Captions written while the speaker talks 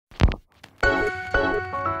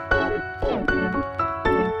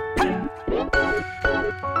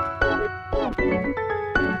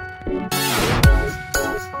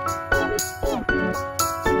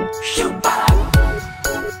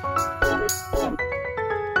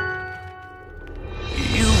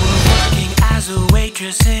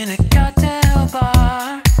waitress in a cocktail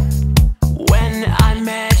bar. When I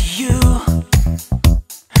met you,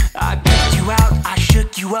 I picked you out, I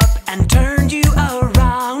shook you up and turned you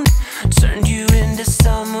around, turned you into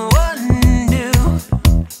someone new.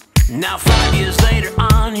 Now 5 years later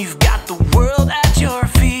on, you've got the world at your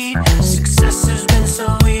feet. Success has been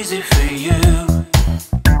so easy for you,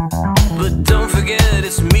 but don't forget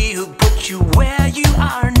it's me who put you where you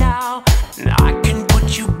are now, and I can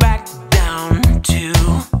put you back down too.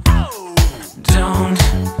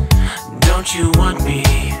 Don't you want me?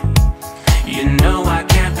 You know I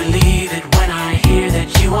can't believe it when I hear that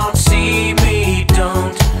you won't see me.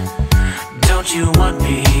 Don't you want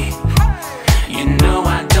me? You know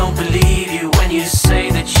I don't believe you when you say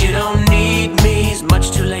that you don't need me. It's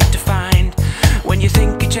much too late to find. When you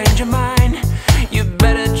think you change your mind, you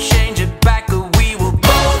better change it back or we will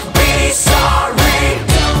both be sorry.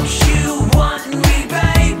 Don't you want me,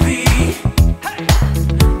 baby?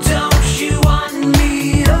 Don't you want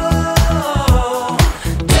me? Oh,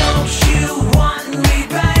 don't you want me,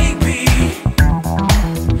 baby?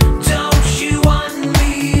 Don't you want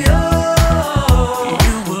me? Oh,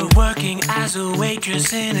 you were working as a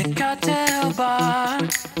waitress in a cocktail bar.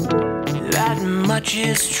 That much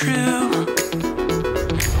is true.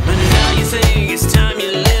 But now you think it's time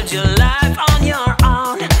you lived your life on your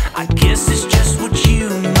own. I guess it's just what you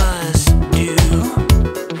must do.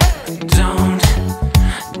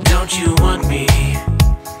 Don't you want me?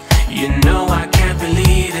 You know I can't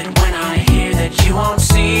believe it when I hear that you won't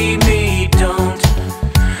see me.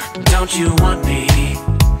 Don't you want me?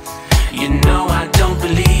 You know I don't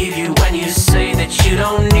believe you when you say that you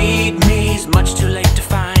don't need me. It's much too late to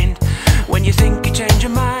find. When you think you change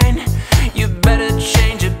your mind, you better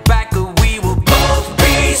change it back or we will both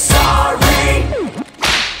be sorry.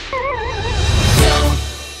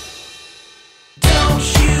 Don't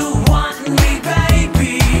you want me,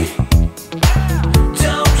 baby?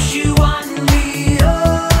 Don't you want me?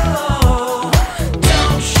 Oh,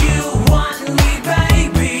 don't you want me,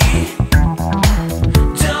 baby?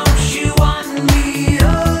 Don't you want me? Oh,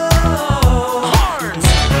 hearts.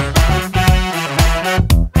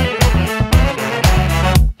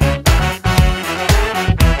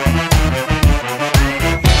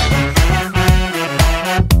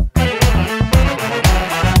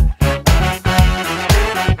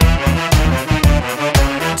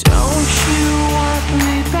 Don't you want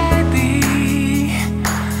me, baby?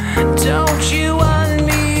 Don't you want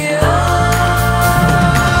me? Oh,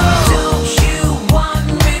 don't you want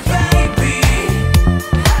me, baby?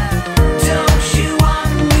 Don't you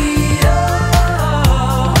want me?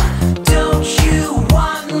 Oh, don't you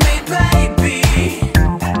want me, baby?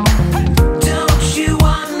 Don't you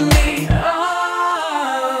want me? Oh.